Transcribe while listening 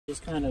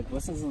Just kind of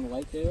glistens in the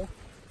light there.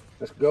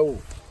 Let's go.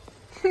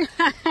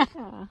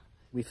 Yeah.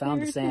 We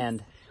found the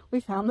sand. We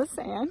found the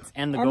sand.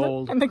 And the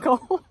gold. And the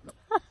gold.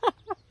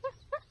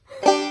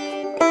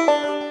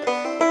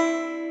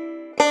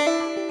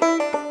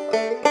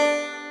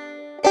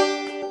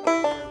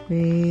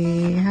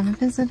 We have a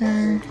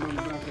visitor.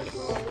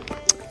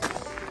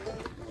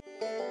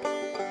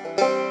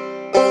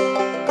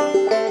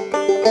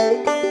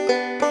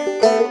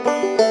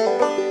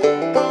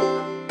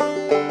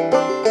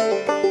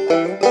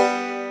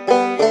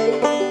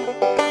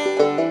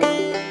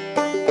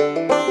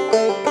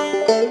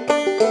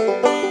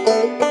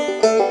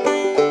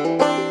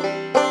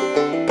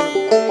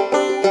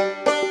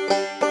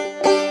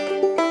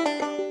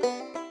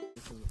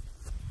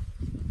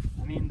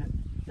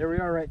 There we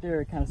are right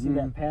there. Kind of see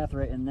that path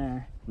right in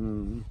there.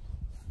 Mm-hmm.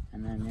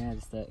 And then, yeah,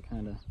 just that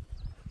kind of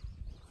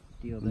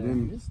deal there.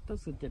 This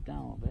does dip down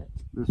a little bit.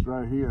 This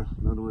right here,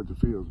 in other words, the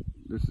field.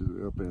 This is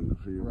the up end of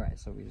the field. Right,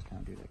 so we just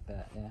kind of do like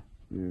that, yeah.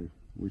 Yeah,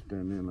 we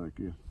stand there like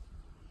this.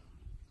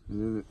 And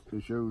then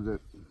it shows that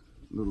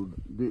little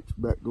ditch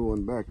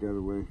going back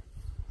that way.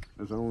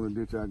 That's the only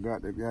ditch I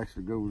got that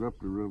actually goes up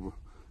the river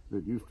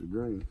that used to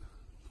drain.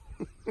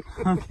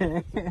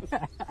 Okay.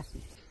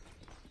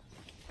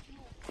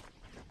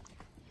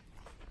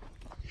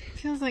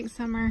 Feels like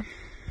summer.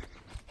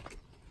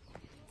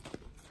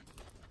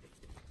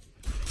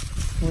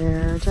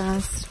 We're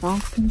just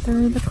walking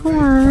through the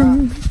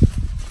corn.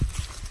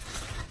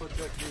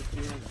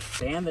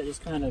 Sand that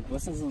just kind of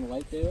glistens in the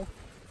light there.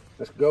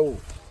 Let's go.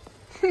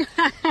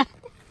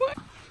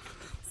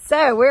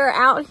 So we're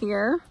out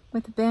here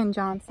with Ben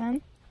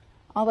Johnson,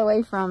 all the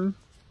way from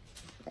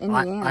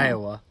Indiana.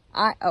 Iowa.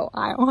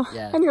 Iowa.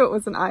 Yeah. I knew it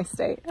was an I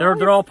state.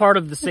 They're all part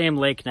of the same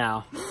lake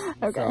now.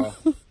 Okay.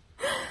 So.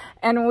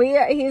 And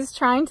he's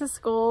trying to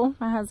school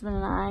my husband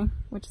and I,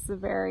 which is a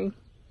very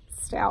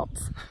stout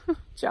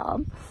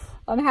job,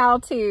 on how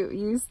to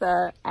use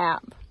the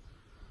app,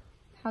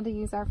 how to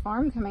use our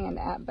FarmCommand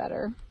app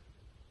better.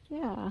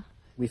 Yeah.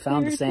 We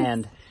found the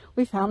sand.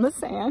 We found the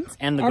sand.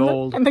 And the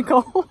gold. And the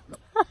gold.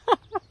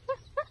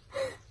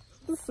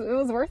 It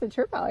was worth a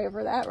trip out here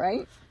for that,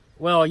 right?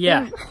 Well,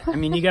 yeah. I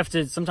mean,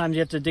 sometimes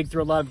you have to dig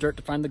through a lot of dirt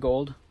to find the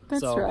gold.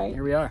 That's right.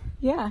 Here we are.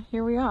 Yeah,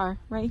 here we are,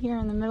 right here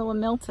in the middle of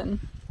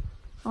Milton.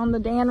 On the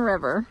Dan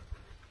River.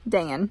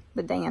 The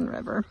Dan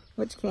River,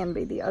 which can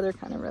be the other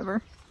kind of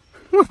river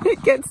when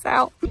it gets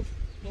out.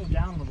 Slow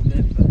down a little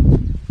bit, but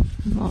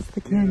Lost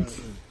the kids.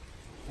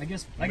 I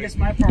guess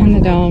my part And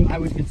the dog. I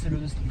would consider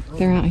this to be early.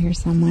 They're out here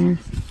somewhere.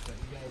 But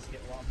you guys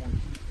get a lot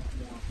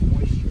more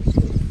moisture,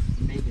 so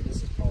maybe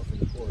this is par for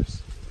the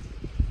course.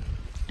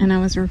 And I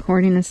was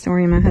recording a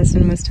story my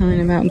husband was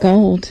telling about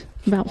gold,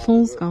 about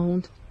fool's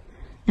gold,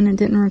 and it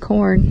didn't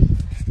record.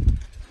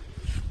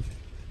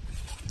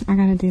 I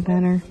gotta do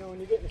better. You know,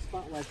 when you get in a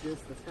spot like this,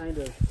 that's kind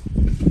of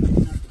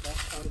not the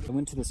best part of it. I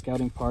went to the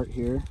scouting part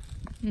here.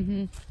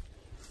 Mm-hmm.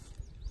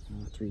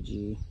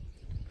 3G.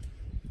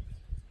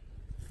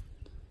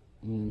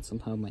 And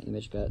somehow my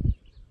image got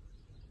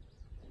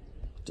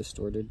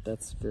distorted.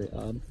 That's very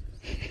odd.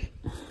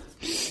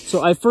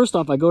 So first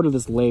off, I go to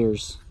this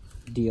layers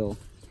deal.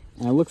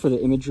 And I look for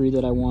the imagery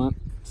that I want.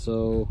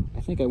 So I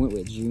think I went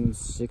with June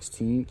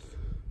 16th.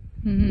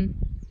 Mm-hmm.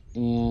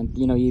 And,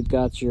 you know, you've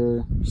got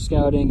your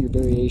scouting, your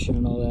variation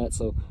and all that.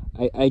 So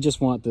I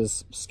just want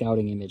this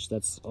scouting image.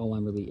 That's all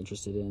I'm really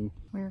interested in.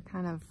 We're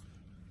kind of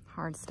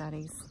hard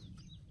studies.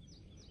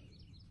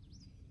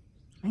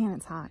 Man,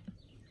 it's hot.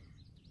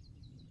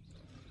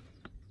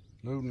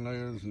 Loading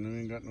layers and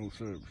they ain't got no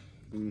service.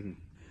 Mm-hmm.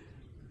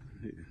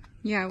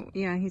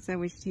 Yeah, he said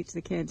we should teach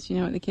the kids. You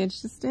know what the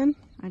kids just did?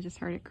 I just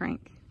heard it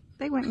crank.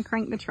 They went and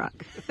cranked the truck.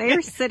 They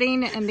are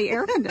sitting in the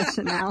air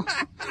condition now.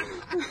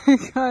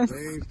 Because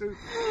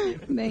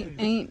they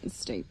ain't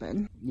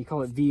stupid. You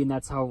call it V, and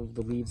that's how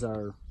the leaves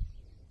are.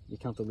 You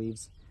count the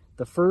leaves.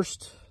 The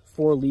first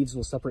 4 leaves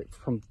will separate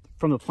from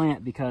the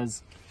plant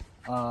because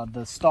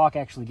the stalk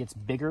actually gets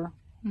bigger,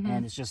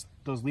 and it's just,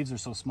 those leaves are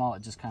so small,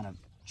 it just kind of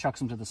chucks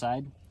them to the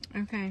side.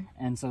 Okay.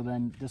 And so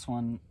then this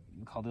one,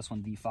 we call this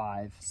one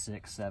V5,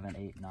 6, 7,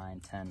 8, 9,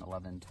 10,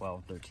 11,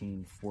 12,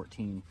 13,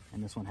 14,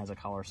 and this one has a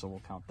collar, so we'll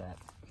count that.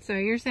 So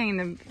you're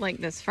saying like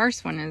this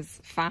first one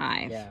is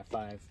 5. Yeah,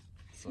 5.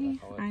 So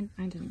I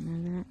didn't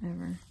know that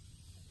ever.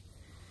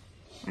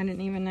 I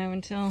didn't even know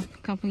until a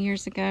couple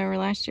years ago or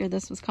last year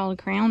this was called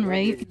a crown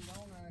rate.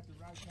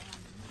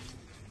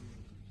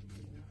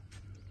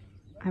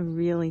 I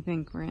really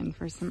think we're in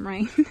for some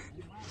rain.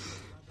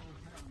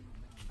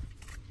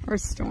 Or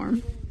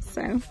storm.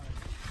 So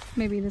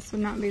maybe this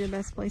would not be the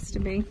best place to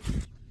be.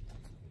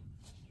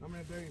 How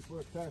many days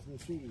for a passing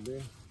seed,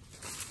 man?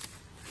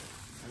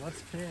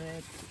 Let's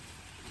pick.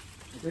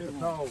 Pick a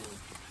tall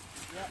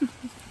one. Yep.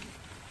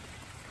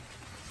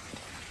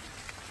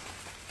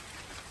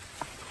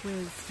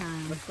 Quiz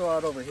time. Let's go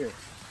out over here.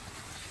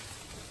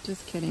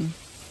 Just kidding.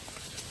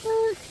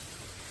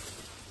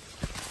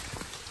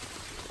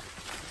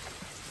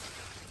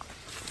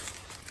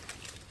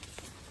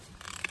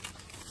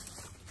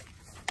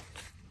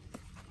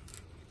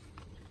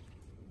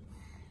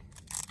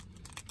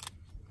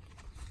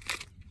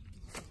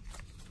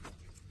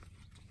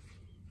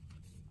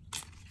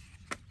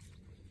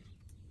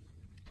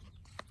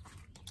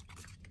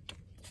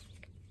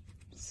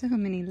 So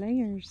many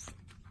layers.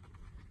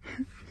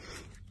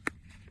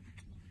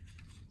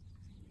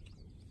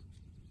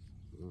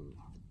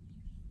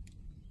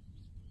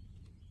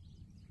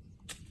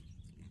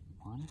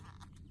 One.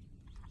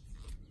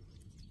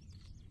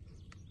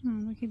 Oh,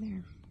 looky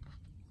there.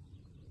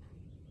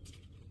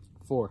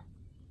 4.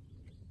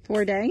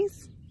 4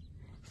 days?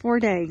 4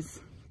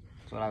 days.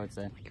 That's what I would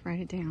say.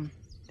 Write it down.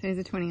 Today's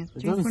the 20th.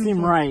 It doesn't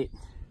seem right.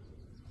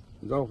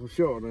 It's awful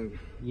short, ain't it?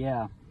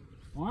 Yeah.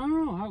 Well, I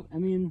don't know. How, I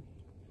mean,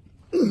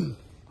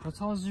 how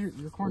tall is your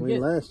corn I mean,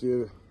 get? last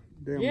year,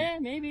 damn, Yeah,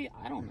 maybe.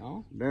 I don't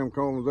know. damn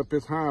corn was up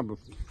this high when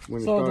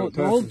it So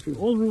started the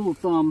old rule of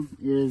thumb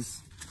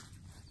is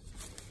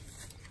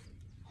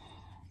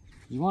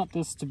you want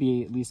this to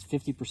be at least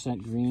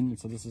 50% green. And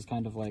so this is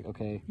kind of like,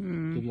 okay,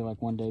 give you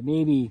like 1 day,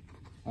 maybe,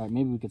 all right,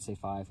 maybe we could say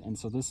 5. And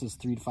so this is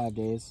 3 to 5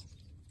 days,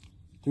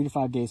 3 to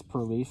 5 days per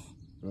leaf.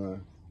 Right.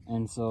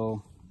 And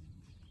so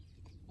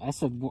I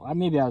said, well,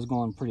 maybe I was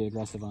going pretty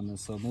aggressive on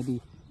this. So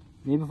maybe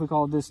if we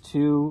call this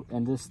 2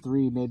 and this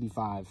 3, maybe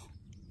 5.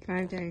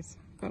 5 days.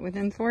 But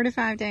within 4 to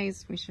 5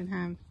 days, we should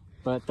have.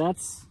 But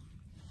that's,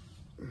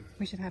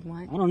 We should have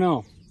what? I don't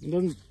know.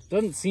 It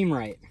doesn't seem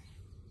right.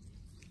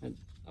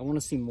 I want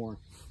to see more.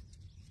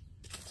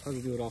 It's hard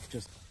to do it off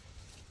just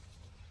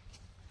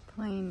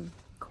Plain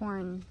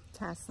corn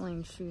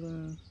tasseling,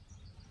 shooting,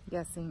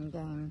 guessing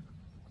game.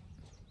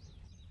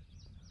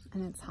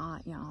 And it's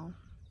hot, y'all.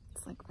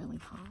 It's like really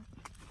hot.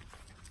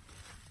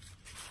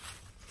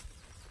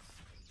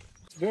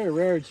 It's very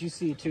rare that you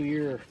see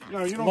 2-year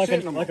No, you don't like see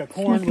it no like more. a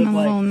corn Looking with a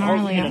like little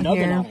gnarly a out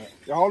nugget here. on it.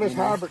 All this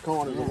hybrid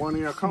corn is a 1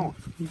 ear corn.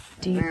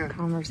 Deep Man,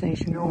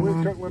 conversation You know, going we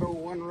on. cut with old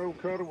 1 row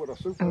cutter with a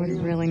super I would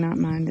ear. really not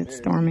mind it And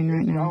storming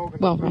right this now. dog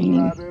and Well, the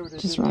raining. fertilizer, they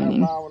Just didn't have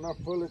raining. loud enough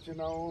bullets, you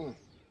know.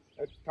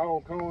 That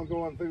tall corn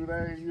going through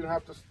there, you'd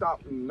have to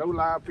stop and no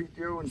live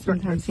PTO and chuck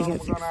that Sometimes he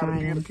gets gun out of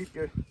here to excited. keep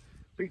your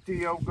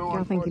PTO going.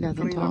 Y'all think for he it to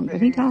doesn't clean up talk, the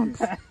but he hedges,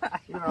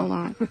 talks you a know.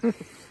 lot. The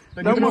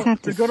I just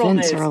have to the good old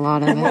days. censor a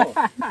lot of it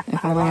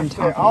if I let him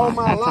talk a All lot.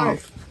 my That's all.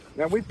 life.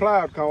 Now we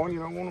plowed corn, you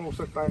know, one of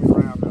those things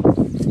around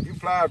there. You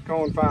plowed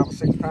corn 5 or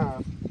 6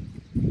 times,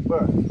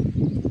 but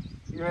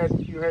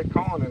you had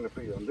corn in the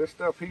field. This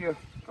stuff here,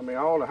 I mean,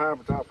 all the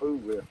hybrids I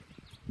food with,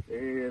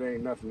 it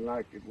ain't nothing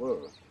like it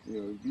was.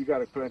 You know, you got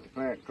to plant the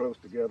plant close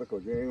together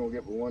because you ain't gonna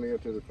get with 1 ear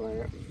to the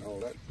plant and all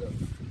that stuff.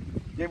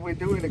 If we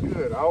do any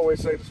good, I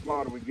always say the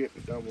smarter we get,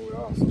 the dumber we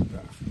are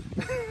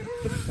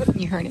sometimes.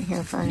 You heard it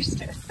here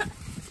first.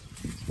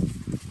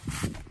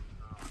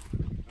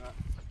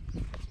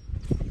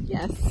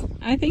 Yes,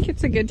 I think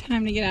it's a good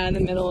time to get out of the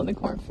middle of the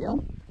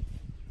cornfield.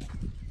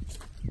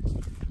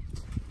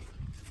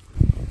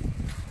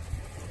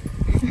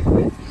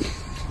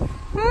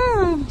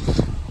 Oh.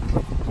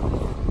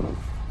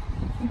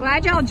 I'm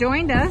glad y'all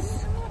joined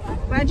us.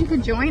 Glad you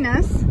could join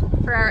us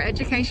for our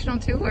educational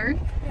tour.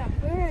 Yeah,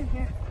 we're in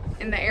here.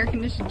 In the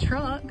air-conditioned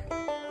truck.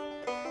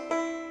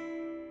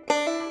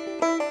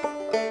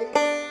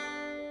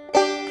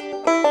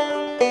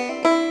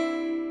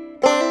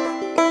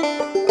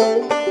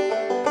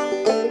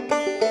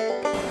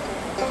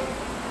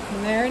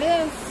 And there it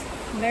is.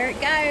 And there it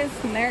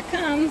goes. And there it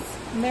comes.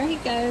 And there he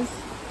goes.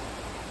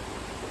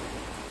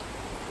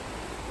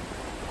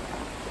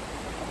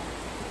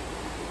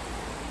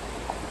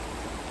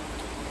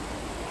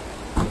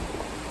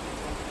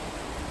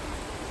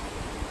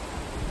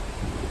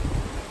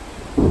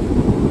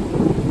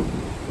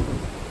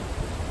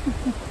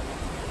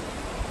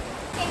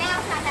 Okay, now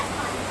it's not that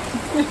fun.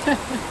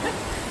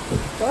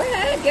 Go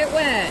ahead, get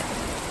wet.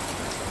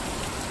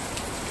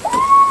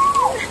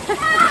 Oh,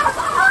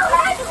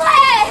 that's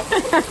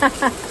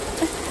wet!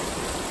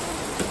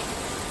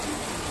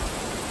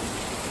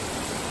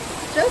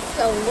 Just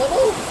a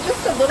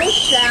little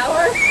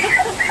shower.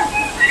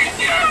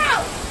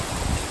 No!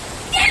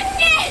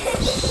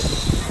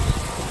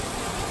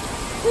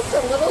 Just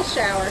a little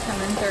shower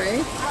coming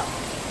through.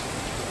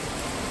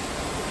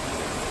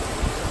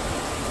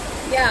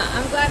 Yeah,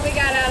 I'm glad we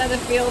got out of the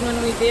field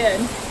when we did.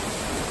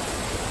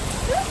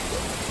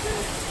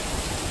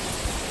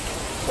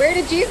 Where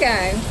did you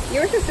go?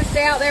 You were supposed to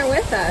stay out there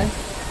with us.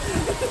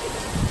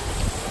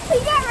 We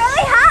got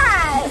really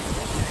hot.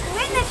 We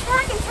went in the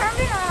truck and turned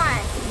it on.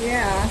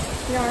 Yeah,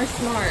 you are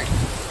smart.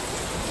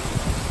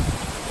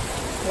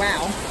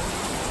 Wow.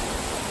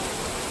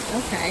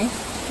 Okay,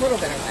 a little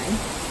bit of rain.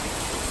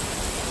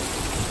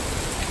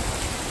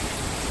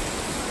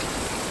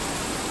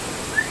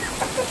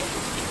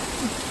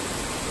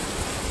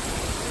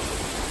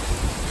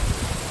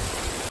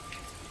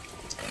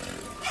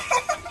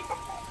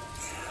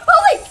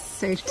 Holy!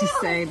 Safe to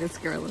say this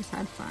girl has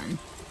had fun.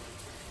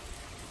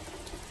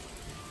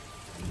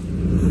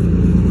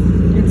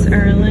 It's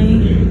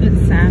early,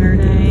 it's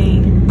Saturday.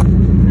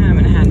 I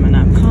haven't had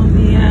enough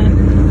coffee yet.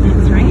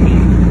 It's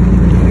raining.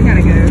 We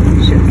gotta go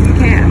shoot some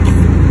calves.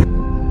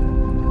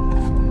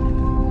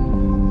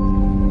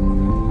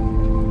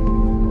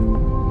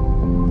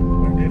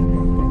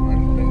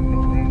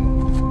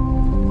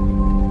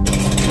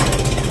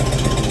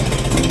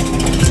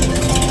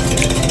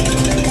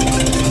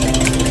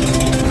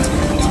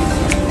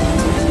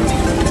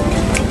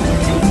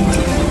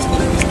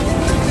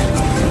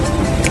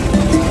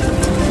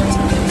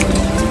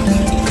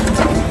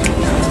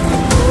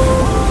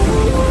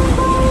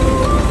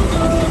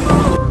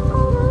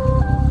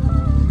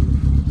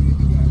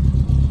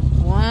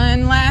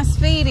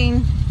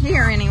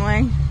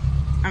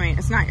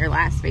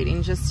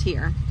 rain just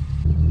here.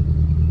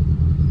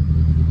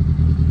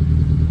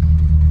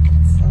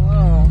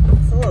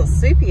 It's a little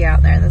soupy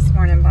out there this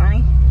morning,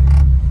 Bonnie.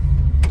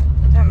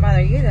 Don't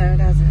bother you though,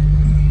 does it?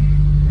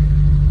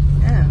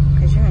 No,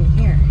 because you're in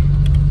here.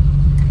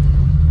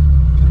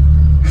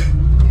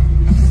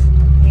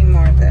 Need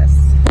more of this.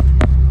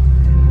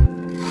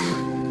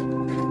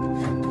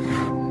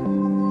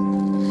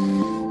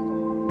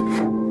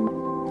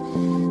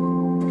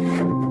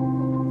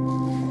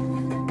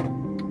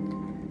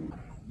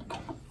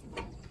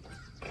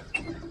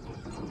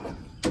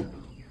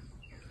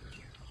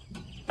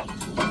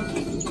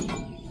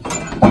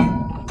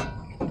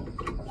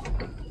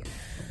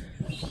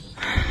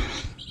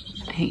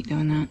 I hate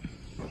doing that.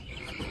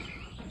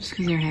 Just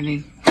because they're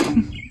heavy.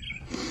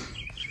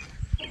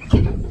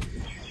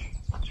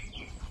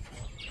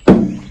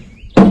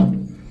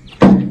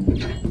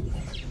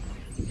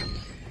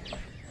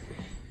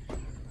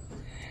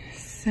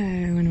 So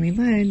when we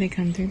load, they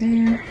come through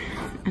there,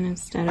 and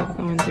instead of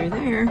going through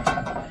there,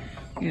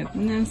 we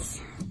open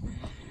this,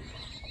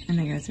 and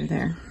they go through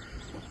there.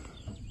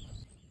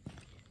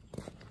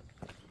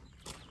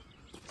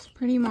 It's a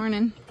pretty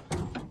morning.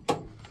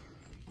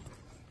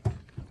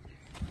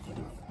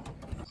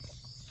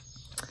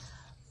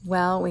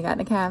 Well, we got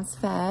the calves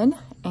fed,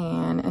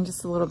 and in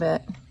just a little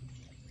bit,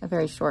 a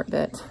very short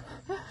bit,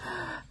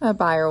 a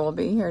buyer will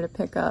be here to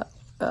pick up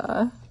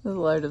the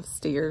load of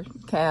steer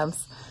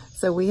calves.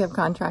 So we have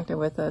contracted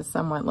with a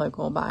somewhat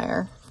local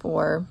buyer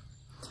for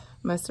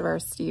most of our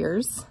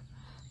steers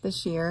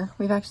this year.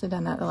 We've actually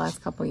done that the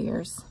last couple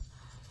years,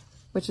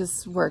 which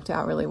has worked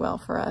out really well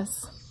for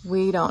us.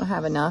 We don't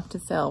have enough to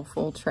sell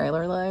full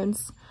trailer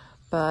loads,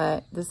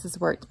 but this has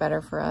worked better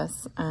for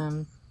us.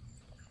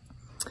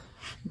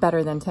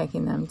 Better than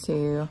taking them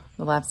to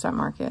the livestock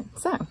market.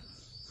 So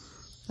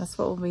that's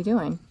what we'll be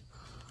doing.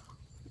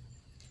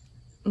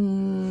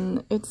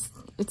 It's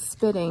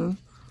spitting.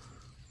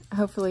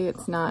 Hopefully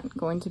it's not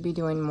going to be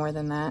doing more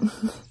than that.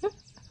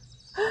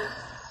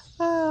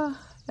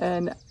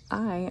 And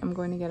I am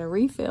going to get a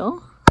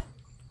refill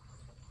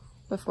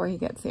before he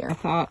gets here.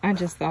 I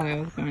just thought I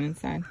was going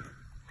inside.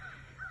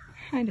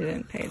 I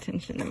didn't pay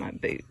attention to my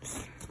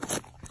boots.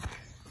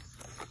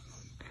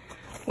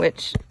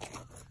 Which,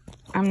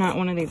 I'm not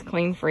one of these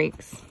clean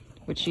freaks,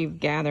 which you've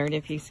gathered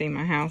if you see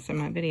my house and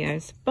my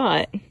videos,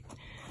 but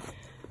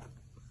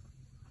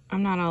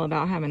I'm not all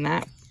about having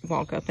that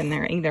walk up in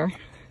there either.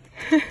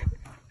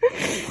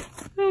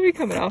 I'll be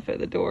coming off at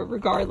the door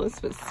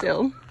regardless, but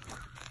still.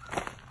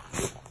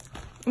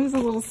 It was a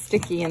little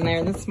sticky in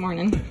there this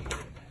morning.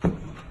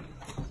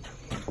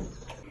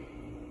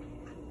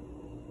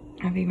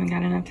 I've even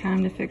got enough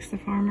time to fix the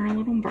farmer a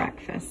little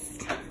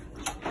breakfast.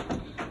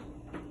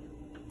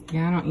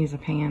 Yeah, I don't use a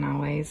pan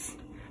always.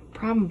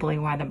 Probably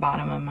why the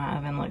bottom of my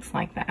oven looks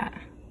like that.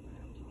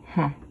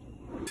 Huh.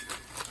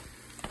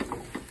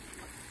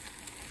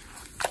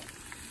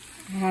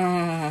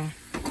 I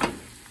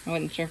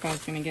wasn't sure if I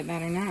was going to get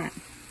that or not.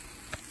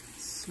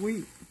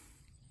 Sweet.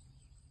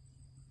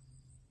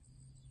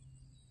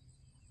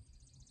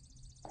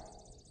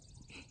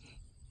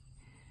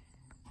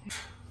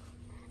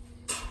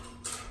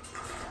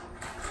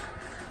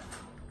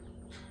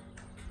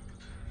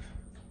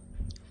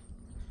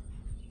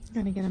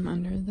 Got to get them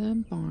under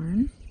the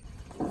barn.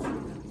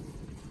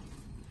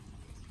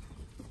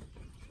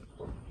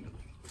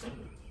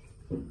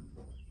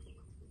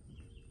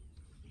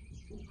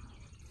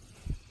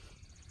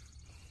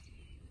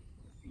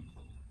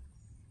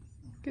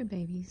 Good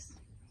babies.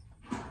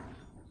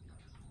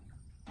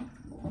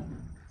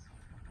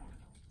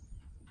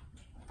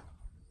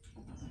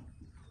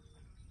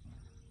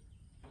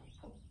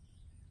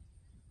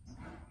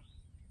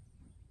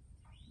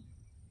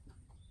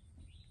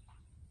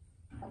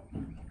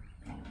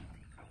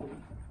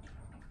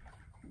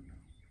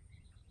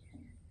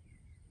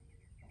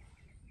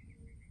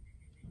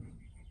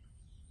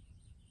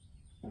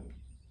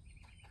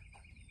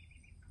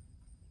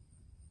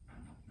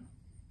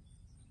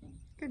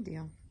 Good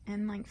deal.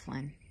 And like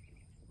Flynn.